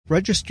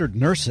Registered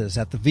nurses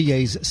at the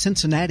VA's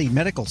Cincinnati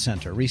Medical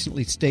Center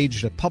recently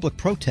staged a public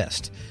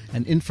protest,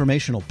 an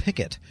informational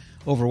picket,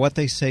 over what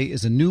they say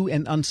is a new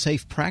and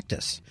unsafe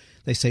practice.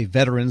 They say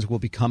veterans will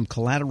become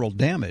collateral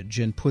damage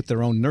and put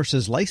their own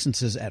nurses'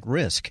 licenses at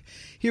risk.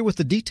 Here with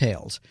the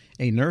details,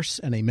 a nurse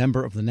and a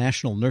member of the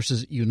National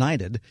Nurses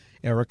United,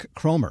 Eric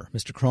Cromer.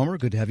 Mr. Cromer,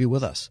 good to have you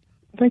with us.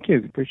 Thank you.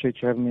 Appreciate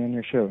you having me on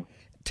your show.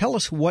 Tell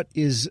us, what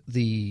is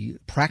the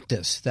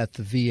practice that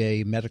the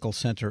VA Medical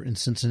Center in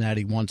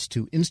Cincinnati wants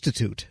to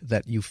institute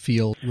that you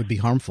feel would be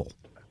harmful?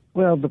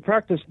 Well, the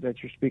practice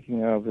that you're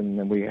speaking of and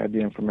that we had the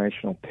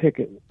informational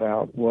picket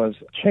about was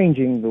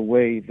changing the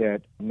way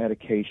that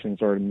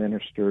medications are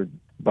administered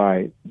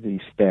by the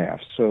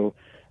staff. So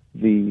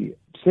the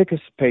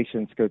sickest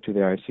patients go to the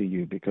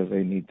ICU because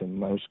they need the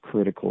most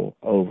critical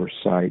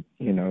oversight,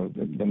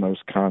 the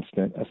most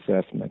constant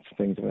assessments,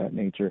 things of that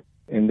nature.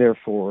 And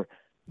therefore,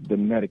 the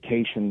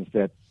medications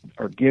that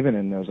are given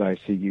in those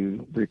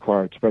ICU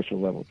required special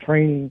level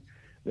training.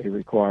 They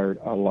required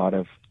a lot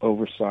of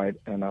oversight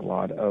and a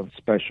lot of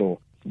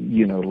special,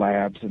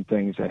 labs and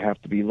things that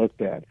have to be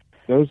looked at.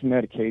 Those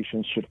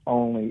medications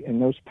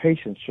and those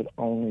patients should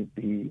only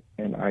be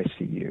in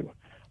ICU.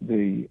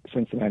 The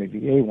Cincinnati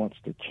VA wants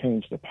to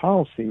change the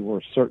policy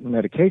where certain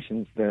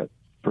medications that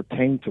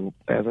pertain to,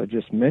 as I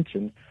just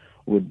mentioned,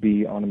 would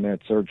be on a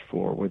med-surg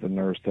floor with a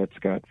nurse that's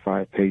got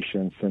 5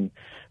 patients and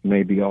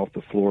may be off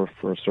the floor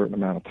for a certain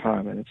amount of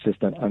time. And it's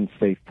just an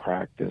unsafe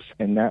practice.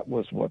 And that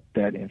was what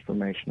that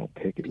informational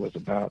picket was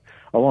about,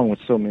 along with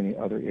so many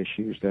other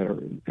issues that are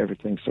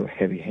everything's so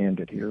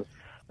heavy-handed here.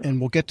 And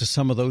we'll get to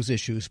some of those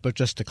issues, but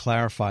just to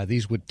clarify,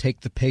 these would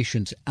take the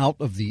patients out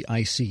of the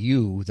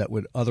ICU that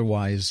would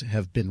otherwise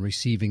have been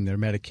receiving their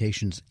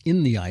medications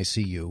in the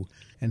ICU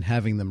and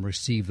having them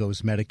receive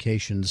those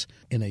medications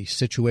in a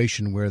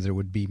situation where there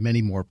would be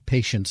many more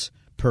patients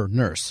per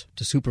nurse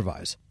to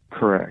supervise.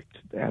 Correct.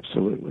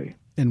 Absolutely.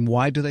 And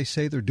why do they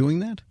say they're doing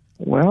that?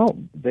 Well,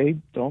 they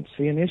don't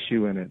see an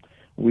issue in it.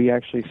 We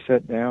actually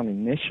sat down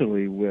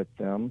initially with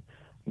them,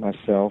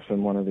 myself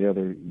and one of the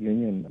other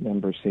union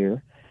members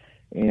here,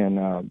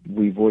 and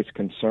we voiced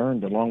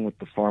concern along with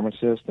the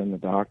pharmacist and the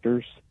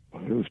doctors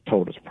who've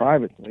told us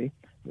privately,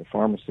 the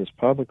pharmacist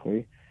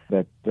publicly,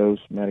 that those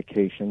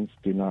medications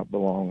do not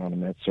belong on a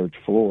med-surg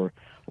floor.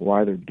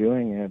 Why they're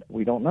doing it,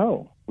 we don't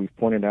know. We've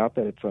pointed out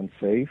that it's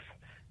unsafe,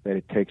 that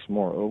it takes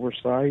more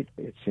oversight.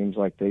 It seems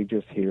like they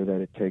just hear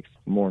that it takes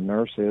more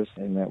nurses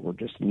and that we're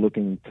just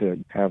looking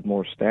to have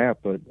more staff,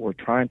 but we're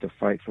trying to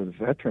fight for the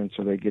veterans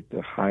so they get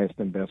the highest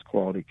and best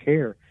quality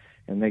care.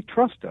 And they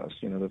trust us.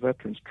 The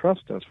veterans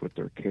trust us with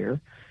their care,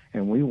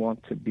 and we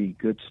want to be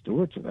good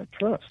stewards of that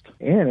trust.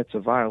 And it's a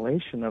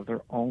violation of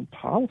their own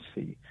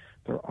policy.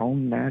 Their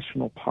own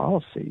national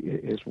policy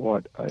is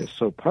what is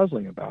so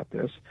puzzling about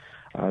this.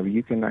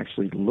 You can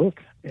actually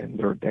look in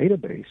their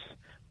database,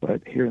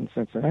 but here in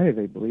Cincinnati,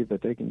 they believe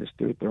that they can just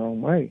do it their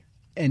own way.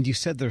 And you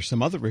said there's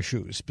some other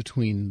issues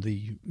between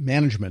the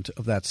management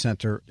of that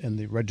center and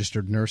the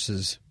registered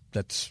nurses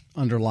that's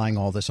underlying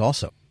all this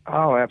also.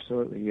 Oh,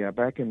 absolutely, yeah.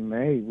 Back in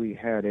May, we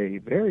had a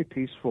very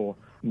peaceful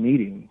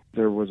meeting.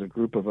 There was a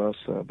group of us,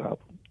 about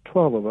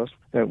 12 of us,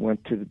 that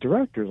went to the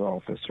director's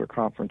office or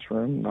conference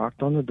room,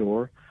 knocked on the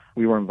door.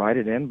 We were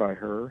invited in by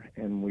her,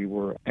 and we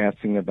were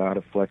asking about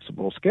a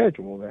flexible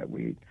schedule that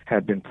we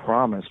had been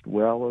promised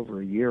well over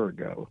a year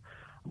ago.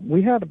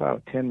 We had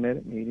about a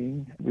 10-minute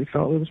meeting. We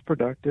felt it was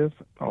productive.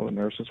 All the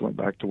nurses went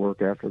back to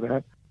work after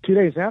that. 2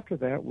 days after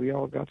that, we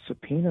all got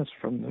subpoenas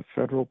from the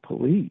federal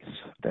police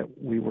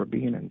that we were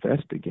being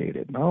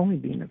investigated. Not only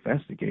being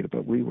investigated,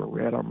 but we were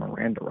read our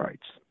Miranda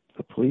rights.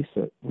 The police,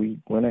 that we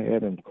went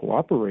ahead and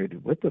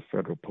cooperated with the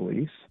federal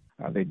police.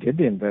 They did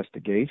the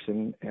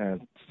investigation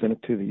and sent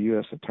it to the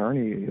U.S.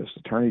 attorney. The U.S.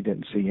 attorney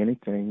didn't see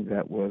anything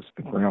that was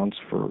grounds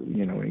for,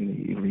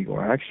 any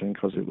illegal action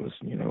because it was,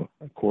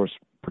 of course,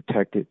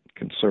 protected,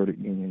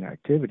 concerted union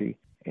activity.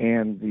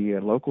 And the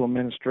local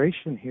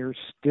administration here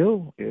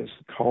still is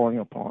calling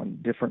upon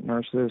different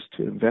nurses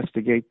to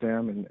investigate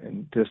them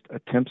and just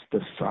attempts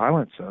to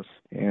silence us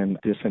and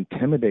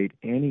disintimidate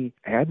any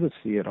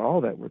advocacy at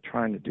all that we're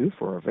trying to do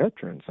for our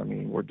veterans. I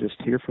mean, we're just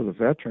here for the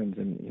veterans,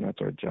 and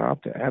it's our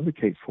job to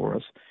advocate for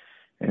us.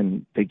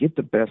 And they get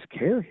the best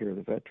care here,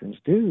 the veterans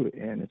do.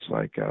 And it's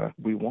like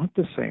we want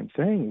the same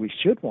thing. We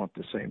should want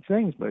the same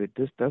things, but it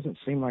just doesn't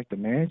seem like the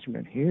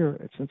management here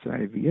at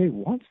Cincinnati VA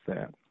wants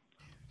that.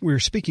 We're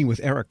speaking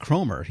with Eric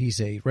Cromer. He's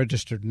a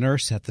registered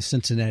nurse at the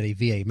Cincinnati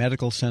VA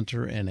Medical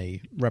Center and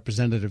a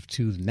representative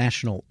to the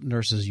National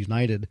Nurses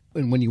United.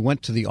 And when you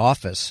went to the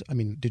office,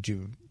 did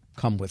you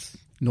come with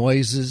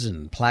noises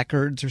and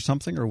placards or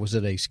something, or was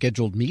it a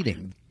scheduled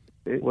meeting?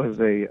 It was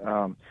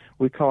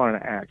we call it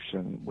an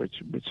action,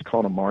 which is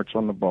called a march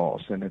on the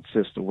boss, and it's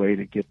just a way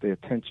to get the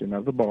attention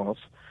of the boss,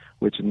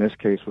 which in this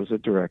case was a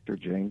director,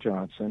 Jane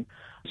Johnson.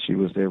 She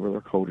was there with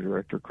her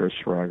co-director, Chris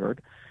Schreigard.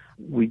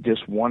 We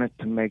just wanted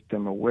to make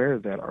them aware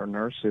that our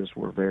nurses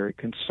were very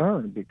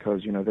concerned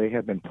because, they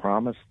had been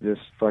promised this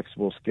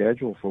flexible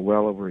schedule for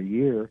well over a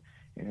year,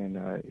 And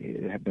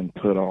it had been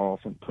put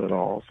off,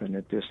 and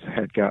it just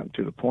had gotten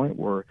to the point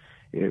where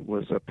it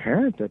was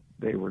apparent that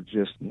they were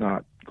just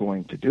not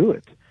going to do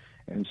it.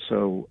 And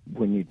so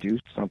when you do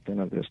something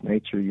of this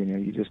nature,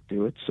 you just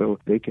do it so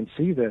they can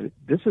see that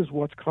this is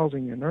what's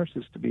causing your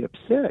nurses to be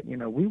upset.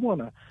 We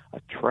want to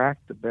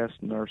attract the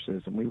best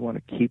nurses, and we want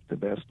to keep the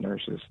best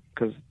nurses,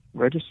 because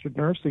registered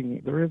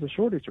nursing, there is a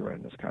shortage around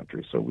in this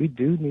country. So we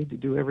do need to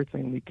do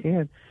everything we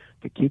can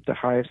to keep the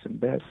highest and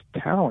best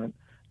talent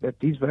that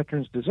these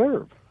veterans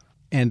deserve.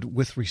 And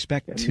with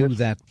respect to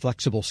that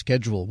flexible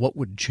schedule, what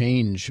would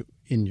change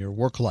in your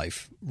work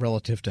life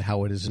relative to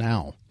how it is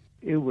now?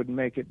 It would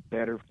make it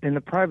better. In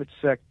the private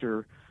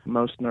sector,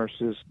 most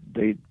nurses,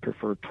 they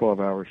prefer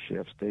 12-hour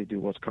shifts. They do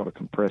what's called a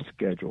compressed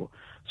schedule,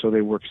 so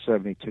they work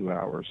 72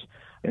 hours.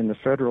 In the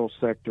federal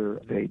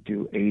sector, they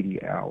do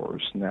 80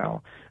 hours.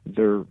 Now,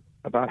 they're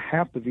about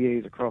half the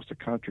VAs across the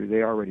country,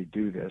 they already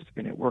do this,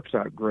 and it works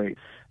out great.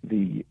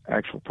 The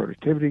actual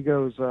productivity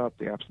goes up,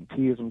 the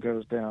absenteeism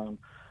goes down,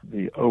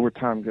 the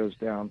overtime goes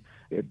down.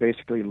 It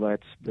basically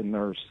lets the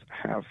nurse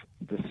have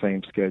the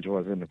same schedule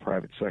as in the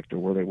private sector,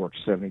 where they work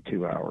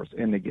 72 hours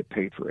and they get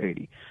paid for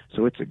 80.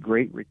 So it's a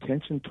great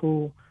retention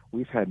tool.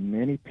 We've had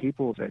many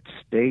people that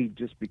stayed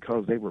just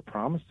because they were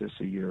promised this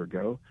a year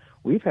ago.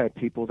 We've had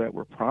people that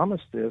were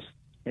promised this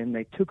and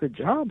they took a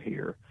job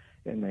here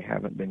and they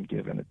haven't been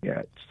given it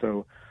yet.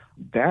 So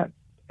that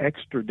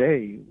extra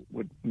day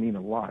would mean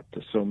a lot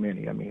to so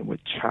many. I mean, with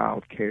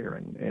child care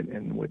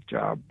and with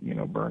job,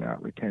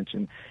 burnout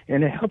retention.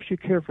 And it helps you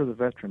care for the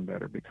veteran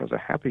better, because a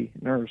happy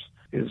nurse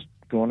is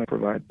going to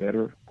provide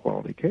better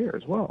quality care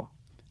as well.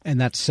 And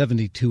that's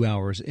 72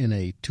 hours in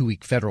a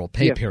 2-week federal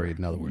pay period,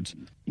 in other words.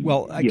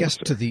 Well, I guess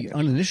to the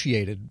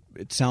uninitiated,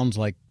 it sounds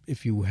like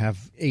if you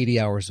have 80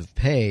 hours of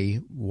pay,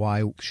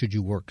 why should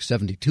you work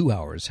 72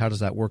 hours? How does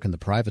that work in the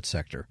private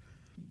sector?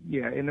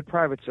 Yeah, in the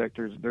private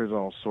sectors, there's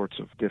all sorts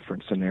of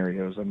different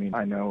scenarios. I mean,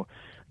 I know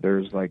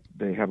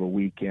they have a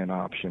weekend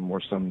option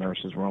where some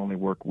nurses will only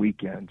work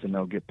weekends and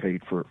they'll get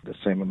paid for the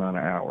same amount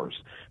of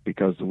hours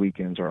because the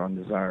weekends are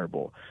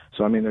undesirable.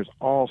 So, I mean, there's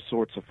all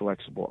sorts of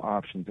flexible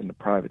options in the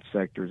private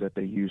sector that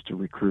they use to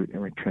recruit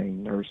and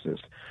retrain nurses.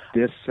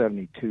 This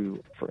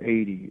 72 for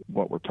 80,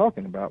 what we're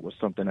talking about, was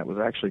something that was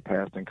actually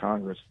passed in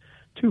Congress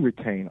to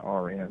retain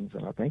RNs,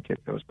 and I think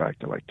it goes back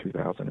to like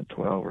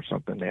 2012 or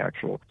something, the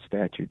actual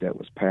statute that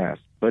was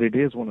passed. But it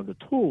is one of the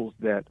tools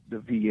that the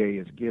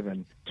VA is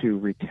given to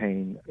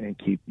retain and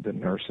keep the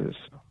nurses.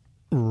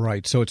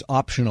 Right, so it's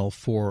optional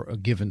for a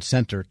given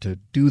center to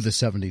do the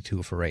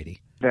 72 for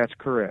 80. That's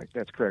correct.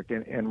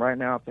 And right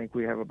now I think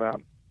we have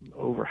about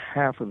over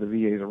half of the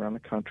VAs around the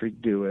country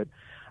do it,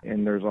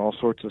 and there's all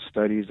sorts of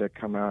studies that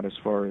come out as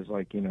far as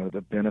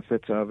the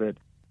benefits of it.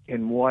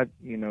 And what,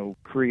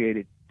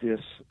 created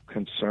this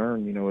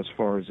concern, as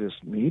far as this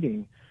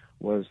meeting,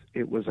 was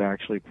it was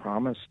actually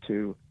promised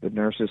to the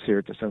nurses here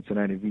at the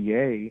Cincinnati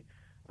VA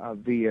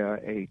via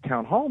a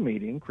town hall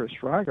meeting Chris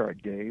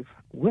Reigart gave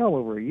well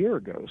over a year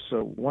ago.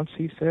 So once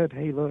he said,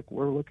 hey, look,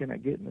 we're looking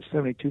at getting the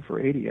 72 for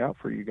 80 out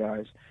for you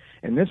guys,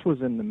 and this was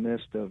in the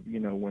midst of,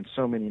 when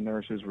so many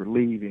nurses were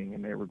leaving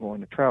and they were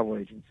going to travel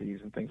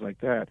agencies and things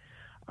like that,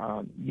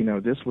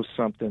 this was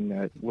something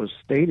that was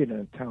stated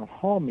in a town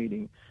hall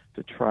meeting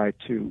to try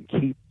to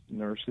keep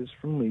nurses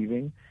from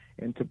leaving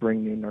and to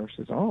bring new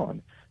nurses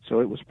on. So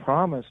it was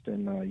promised,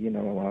 and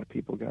a lot of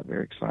people got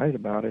very excited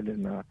about it,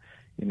 and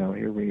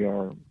here we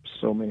are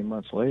so many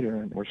months later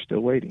and we're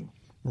still waiting.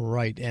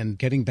 Right, and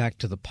getting back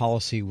to the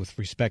policy with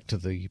respect to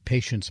the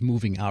patients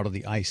moving out of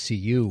the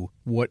ICU,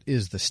 what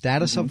is the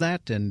status of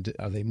that, and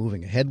are they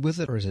moving ahead with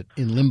it, or is it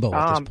in limbo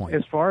at this point?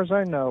 As far as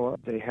I know,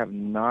 they have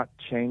not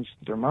changed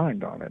their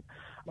mind on it.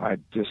 I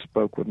just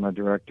spoke with my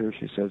director.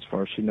 She said as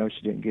far as she knows,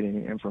 she didn't get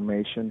any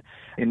information.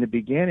 In the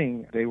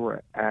beginning, they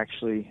were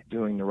actually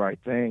doing the right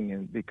thing,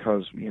 and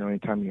because,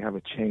 anytime you have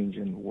a change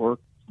in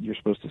work, you're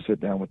supposed to sit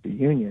down with the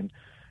union.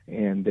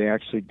 And they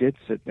actually did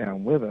sit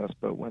down with us,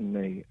 but when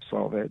they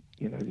saw that,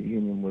 the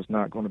union was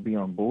not going to be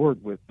on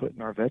board with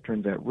putting our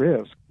veterans at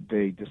risk,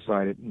 they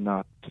decided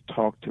not to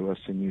talk to us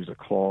and use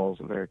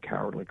a very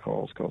cowardly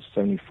clause called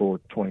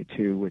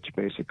 7422, which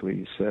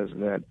basically says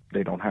that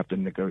they don't have to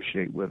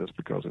negotiate with us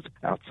because it's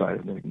outside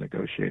of the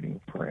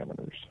negotiating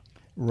parameters.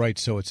 Right,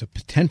 so it's a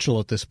potential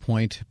at this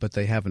point, but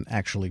they haven't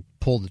actually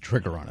pulled the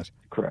trigger on it.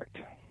 Correct.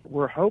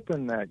 We're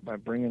hoping that by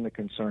bringing the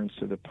concerns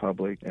to the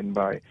public and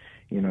by,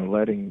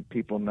 letting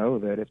people know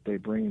that if they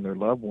bring their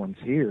loved ones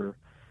here,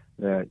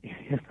 that,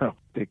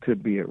 they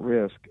could be at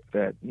risk,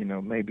 that,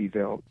 maybe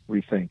they'll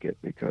rethink it,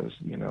 because,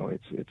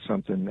 it's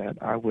something that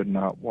I would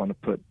not want to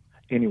put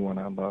anyone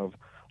I love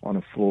on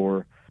a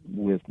floor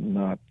with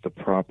not the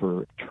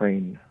proper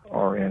trained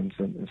RNs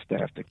and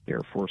staff to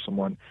care for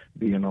someone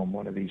being on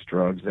one of these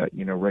drugs that,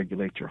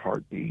 regulate your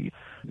heartbeat,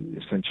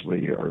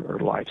 essentially are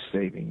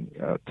life-saving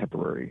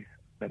temporary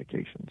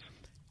medications.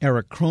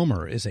 Eric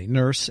Cromer is a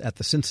nurse at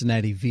the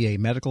Cincinnati VA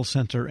Medical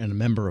Center and a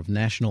member of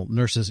National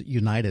Nurses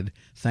United.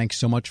 Thanks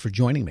so much for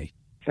joining me.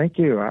 Thank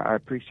you. I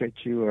appreciate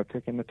you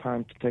taking the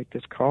time to take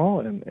this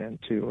call and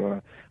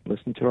to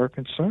listen to our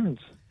concerns.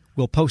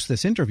 We'll post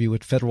this interview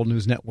at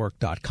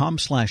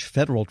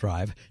federalnewsnetwork.com/Federal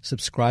Drive.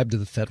 Subscribe to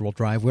the Federal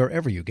Drive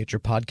wherever you get your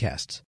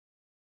podcasts.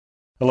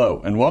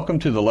 Hello, and welcome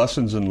to the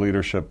Lessons in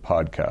Leadership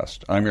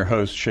podcast. I'm your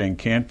host, Shane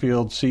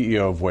Canfield,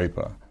 CEO of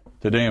WEPA.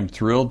 Today I'm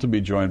thrilled to be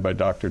joined by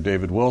Dr.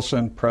 David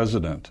Wilson,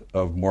 president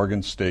of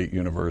Morgan State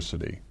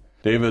University.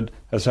 David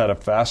has had a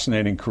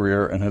fascinating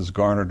career and has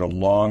garnered a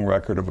long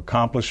record of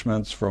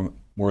accomplishments from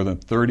more than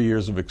 30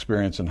 years of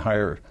experience in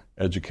higher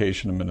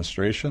education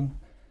administration.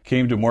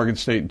 Came to Morgan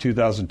State in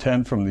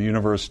 2010 from the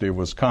University of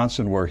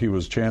Wisconsin, where he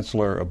was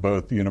chancellor of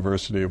both the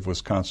University of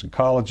Wisconsin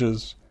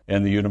Colleges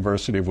and the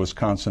University of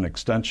Wisconsin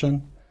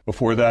Extension.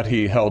 Before that,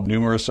 he held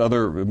numerous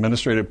other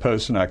administrative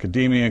posts in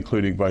academia,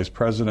 including vice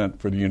president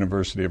for the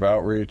University of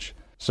Outreach,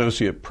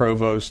 associate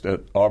provost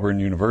at Auburn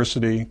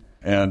University,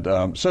 and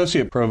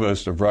associate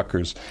provost of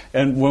Rutgers.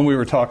 And when we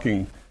were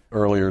talking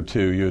earlier,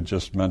 too, you had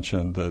just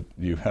mentioned that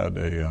you had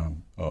a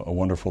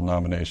wonderful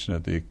nomination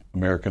at the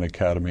American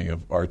Academy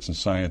of Arts and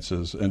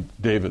Sciences. And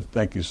David,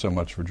 thank you so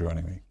much for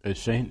joining me.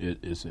 Shane, it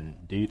is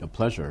indeed a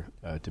pleasure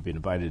to be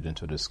invited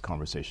into this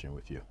conversation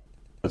with you.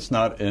 It's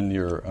not in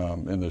your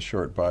in the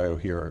short bio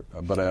here,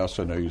 but I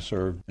also know you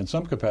served in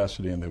some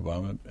capacity in the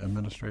Obama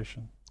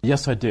administration.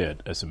 Yes, I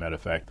did, as a matter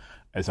of fact.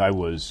 As I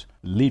was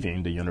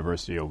leaving the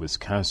University of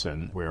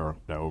Wisconsin, where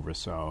I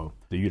oversaw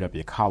the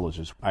UW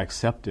colleges, I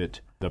accepted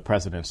the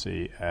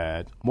presidency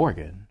at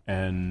Morgan.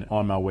 And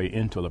on my way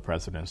into the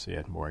presidency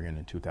at Morgan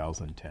in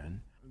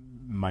 2010,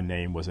 my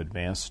name was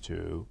advanced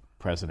to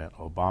President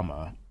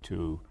Obama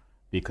to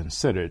be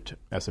considered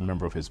as a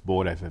member of his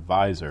board of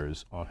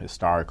advisors on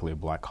historically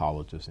black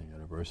colleges and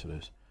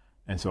universities.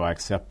 And so I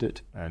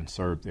accepted and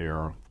served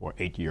there for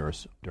 8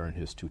 years during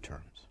his 2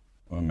 terms.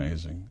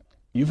 Amazing.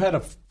 You've had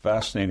a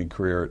fascinating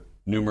career at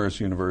numerous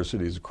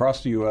universities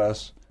across the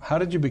U.S. How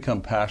did you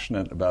become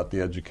passionate about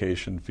the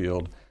education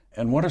field,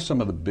 and what are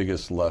some of the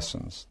biggest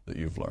lessons that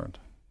you've learned?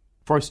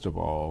 First of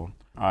all,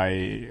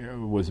 I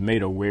was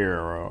made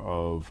aware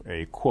of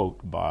a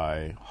quote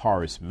by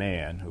Horace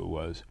Mann, who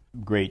was a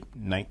great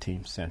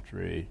 19th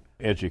century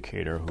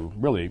educator who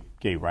really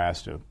gave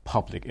rise to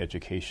public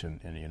education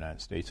in the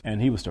United States.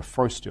 And he was the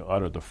first to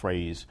utter the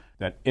phrase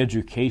that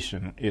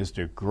education is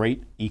the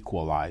great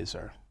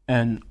equalizer.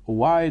 And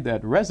why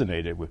that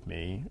resonated with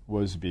me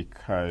was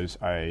because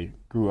I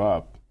grew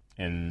up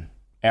in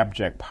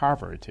abject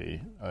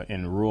poverty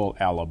in rural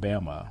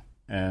Alabama,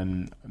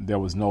 and there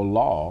was no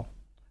law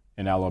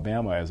in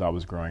Alabama as I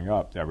was growing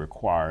up that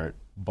required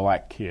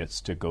black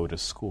kids to go to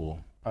school.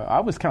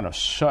 I was kind of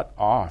shut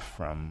off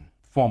from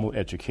formal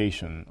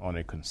education on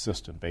a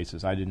consistent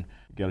basis. I didn't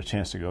get a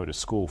chance to go to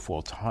school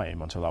full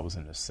time until I was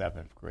in the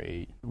 7th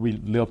grade. We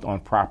lived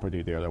on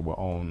property there that were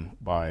owned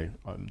by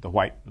the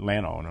white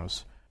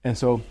landowners. And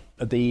so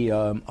the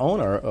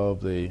owner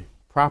of the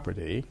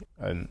property,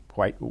 a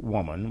white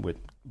woman, would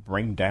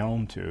bring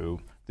down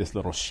to this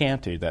little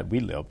shanty that we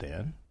lived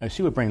in, and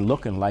she would bring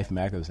Look and Life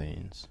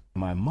magazines.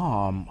 My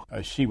mom,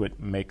 she would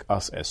make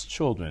us as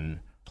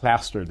children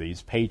plaster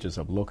these pages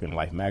of Look and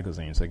Life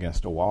magazines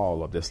against the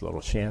wall of this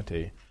little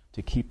shanty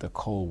to keep the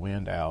cold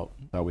wind out.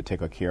 I would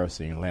take a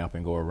kerosene lamp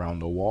and go around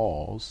the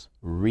walls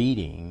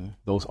reading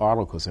those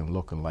articles in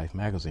Look and Life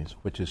magazines,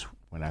 which is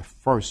when I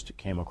first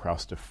came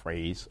across the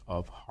phrase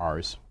of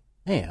Horace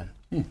Mann.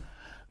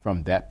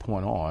 From that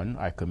point on,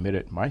 I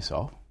committed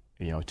myself,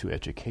 to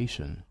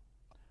education.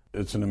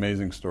 It's an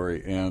amazing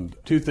story, and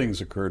 2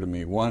 things occur to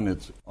me. One,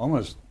 it's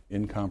almost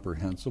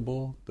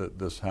incomprehensible that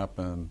this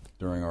happened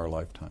during our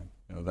lifetime.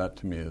 That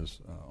to me is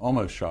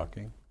almost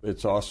shocking.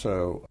 It's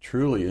also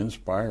truly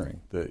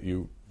inspiring that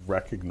you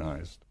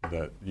recognized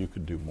that you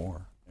could do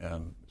more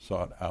and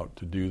sought out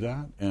to do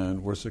that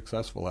and were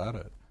successful at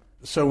it.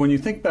 So when you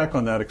think back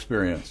on that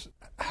experience,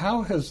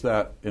 how has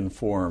that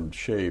informed,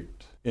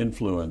 shaped,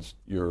 influenced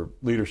your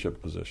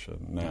leadership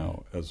position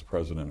now as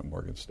president of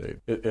Morgan State?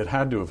 It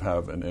had to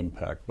have an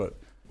impact, but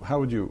how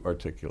would you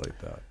articulate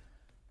that?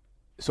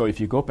 So if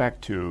you go back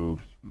to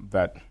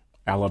that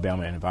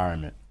Alabama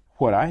environment,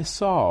 what I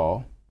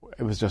saw,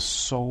 it was just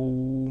so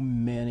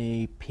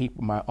many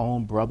people, my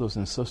own brothers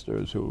and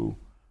sisters, who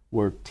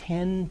were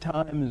 10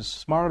 times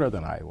smarter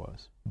than I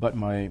was. But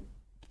my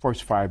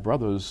first 5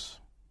 brothers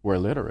were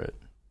illiterate.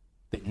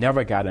 They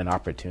never got an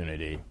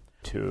opportunity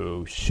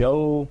to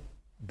show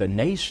the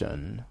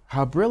nation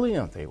how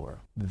brilliant they were.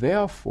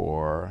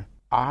 Therefore,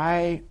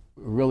 I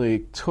really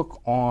took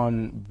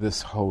on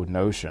this whole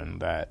notion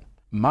that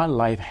my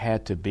life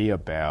had to be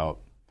about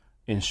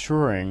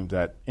ensuring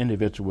that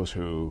individuals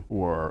who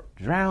were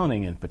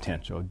drowning in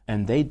potential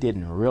and they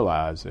didn't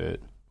realize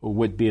it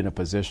would be in a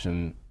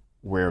position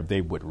where they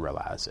would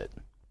realize it.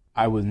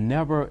 I was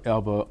never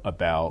ever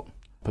about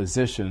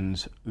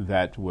positions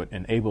that would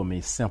enable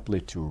me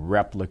simply to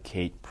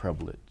replicate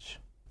privilege.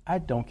 I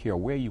don't care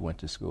where you went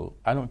to school.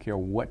 I don't care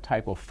what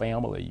type of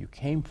family you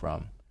came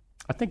from.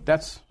 I think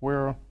that's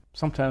where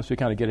sometimes we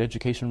kind of get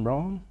education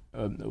wrong.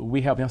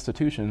 We have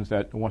institutions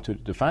that want to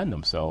define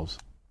themselves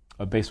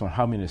based on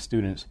how many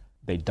students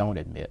they don't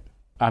admit.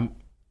 I'm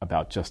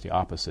about just the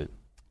opposite,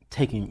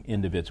 taking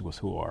individuals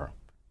who are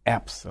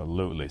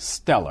absolutely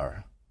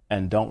stellar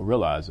and don't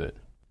realize it,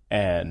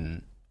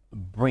 and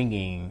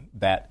bringing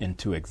that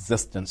into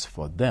existence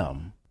for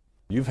them.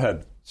 You've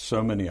had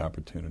so many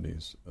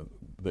opportunities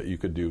that you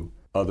could do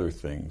other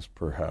things,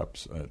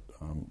 perhaps at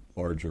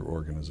larger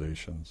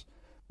organizations,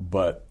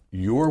 but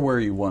you're where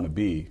you want to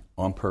be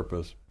on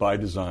purpose, by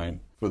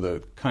design, for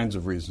the kinds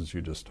of reasons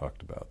you just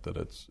talked about, that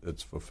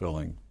it's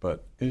fulfilling.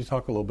 But can you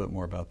talk a little bit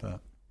more about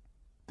that?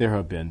 There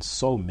have been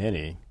so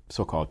many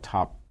so-called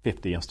top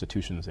 50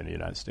 institutions in the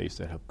United States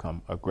that have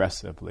come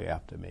aggressively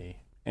after me.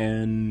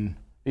 And,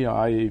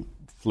 I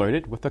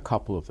flirted with a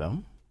couple of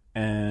them,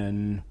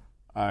 and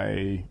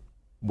I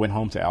went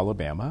home to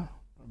Alabama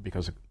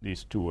because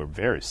these two were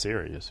very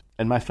serious.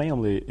 And my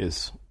family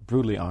is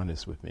brutally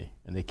honest with me,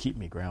 and they keep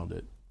me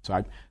grounded. So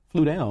I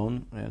flew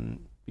down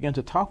and began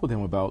to talk with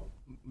them about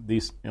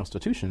these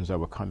institutions that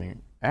were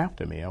coming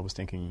after me. I was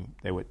thinking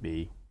they would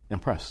be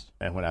impressed.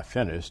 And when I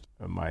finished,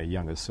 my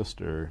youngest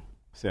sister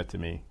said to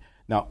me,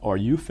 "Now, are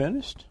you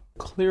finished?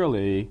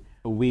 Clearly,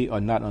 we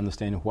are not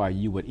understanding why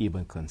you would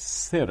even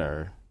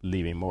consider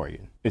leaving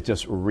Morgan." It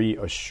just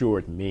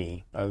reassured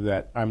me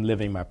that I'm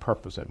living my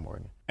purpose at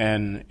Morgan.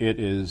 And it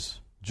is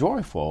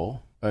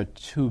joyful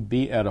to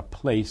be at a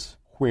place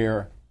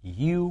where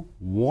you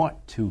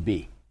want to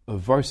be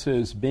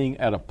versus being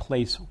at a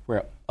place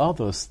where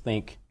others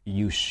think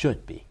you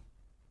should be.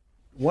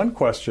 One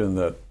question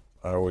that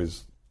I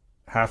always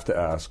have to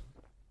ask,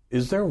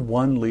 is there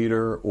one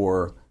leader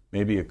or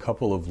maybe a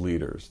couple of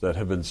leaders that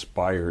have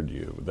inspired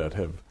you,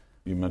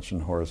 you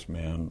mentioned Horace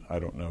Mann, I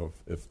don't know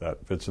if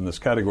that fits in this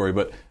category,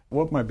 but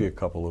what might be a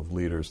couple of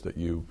leaders that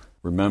you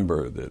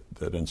remember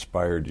that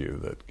inspired you,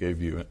 that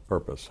gave you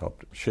purpose,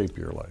 helped shape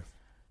your life?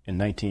 In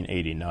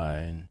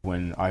 1989,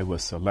 when I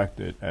was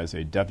selected as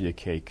a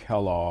W.K.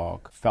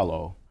 Kellogg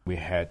Fellow, we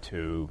had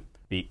to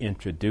be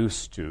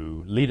introduced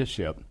to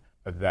leadership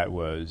that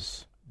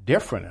was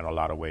different in a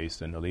lot of ways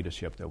than the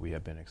leadership that we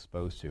had been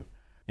exposed to.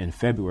 In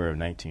February of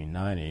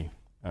 1990,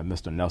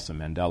 Mr. Nelson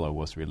Mandela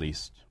was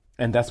released.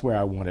 And that's where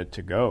I wanted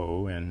to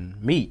go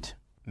and meet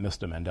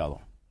Mr.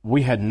 Mandela.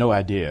 We had no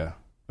idea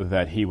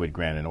that he would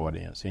grant an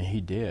audience, and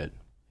he did.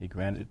 He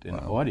granted an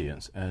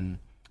audience, and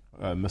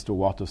Mr.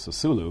 Walter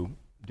Sisulu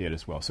did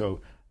as well.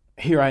 So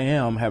here I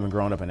am, having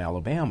grown up in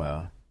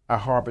Alabama. I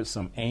harbored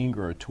some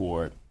anger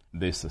toward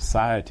the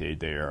society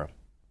there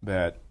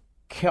that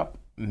kept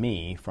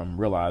me from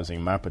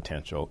realizing my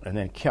potential, and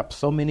then kept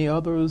so many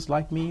others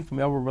like me from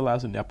ever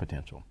realizing their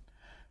potential.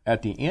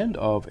 At the end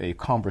of a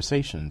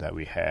conversation that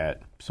we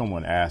had,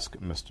 someone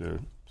asked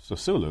Mr.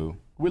 Sisulu,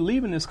 "We're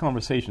leaving this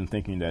conversation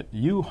thinking that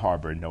you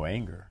harbor no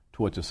anger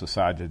towards a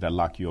society that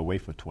locked you away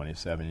for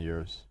 27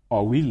 years.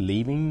 Are we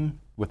leaving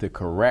with the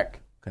correct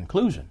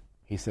conclusion?"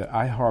 He said,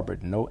 "I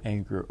harbored no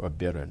anger or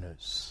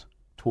bitterness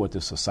toward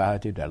the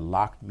society that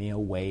locked me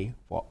away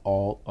for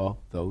all of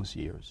those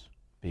years,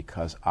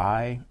 because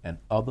I and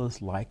others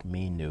like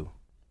me knew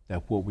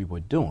that what we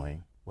were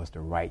doing was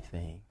the right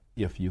thing.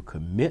 If you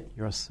commit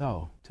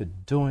yourself to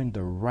doing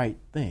the right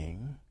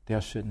thing, there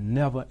should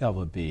never,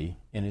 ever be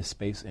any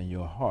space in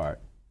your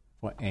heart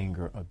for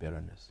anger or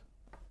bitterness."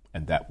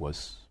 And that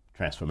was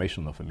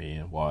transformational for me,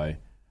 and why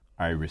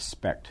I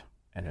respect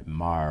and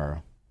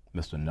admire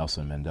Mr.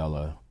 Nelson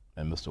Mandela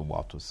and Mr.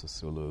 Walter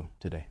Sisulu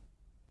today.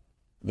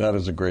 That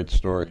is a great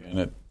story, and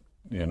it,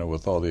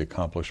 with all the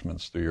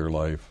accomplishments through your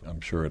life,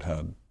 I'm sure it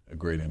had a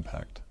great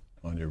impact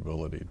on your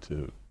ability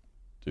to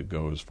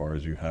go as far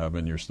as you have,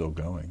 and you're still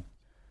going.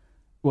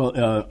 Well,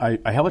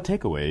 I have a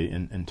takeaway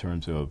in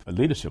terms of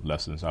leadership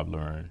lessons I've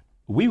learned.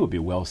 We would be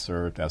well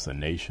served as a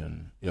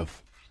nation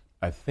if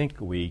I think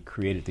we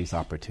created these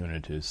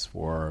opportunities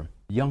for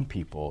young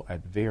people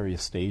at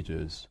various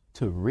stages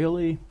to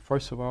really,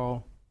 first of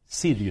all,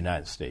 see the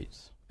United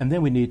States. And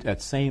then we need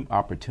that same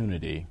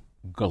opportunity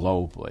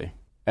globally.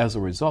 As a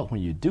result,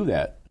 when you do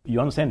that, you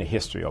understand the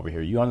history over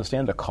here, you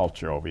understand the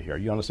culture over here,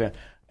 and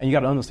you got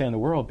to understand the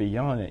world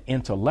beyond an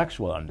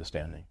intellectual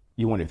understanding.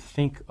 You want to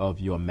think of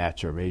your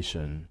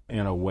maturation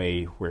in a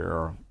way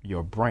where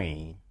your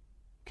brain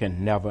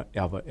can never,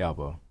 ever,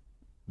 ever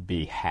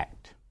be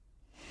hacked.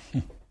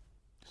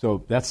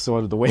 So that's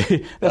sort of the way.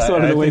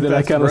 That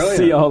I kind of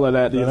see all of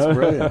that. That's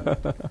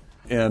brilliant.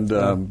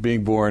 And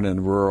being born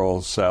in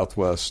rural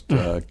Southwest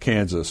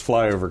Kansas,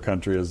 flyover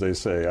country, as they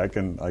say, I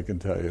can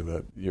tell you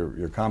that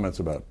your comments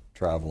about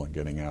travel and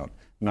getting out,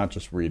 not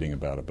just reading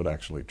about it, but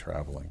actually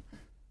traveling,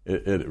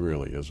 it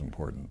really is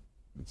important.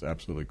 It's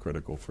absolutely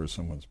critical for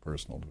someone's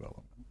personal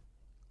development.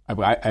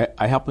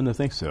 I happen to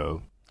think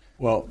so.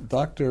 Well,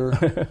 Dr.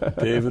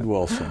 David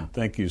Wilson,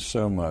 thank you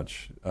so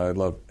much. I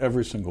love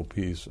every single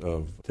piece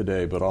of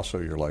today, but also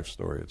your life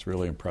story. It's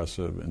really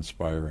impressive,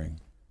 inspiring,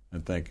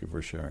 and thank you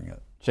for sharing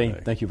it. Shane,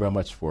 today. Thank you very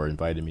much for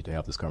inviting me to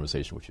have this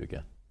conversation with you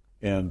again.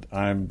 And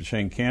I'm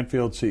Shane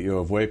Canfield,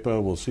 CEO of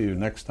WEPA. We'll see you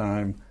next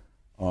time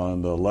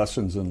on the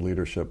Lessons in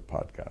Leadership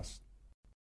podcast.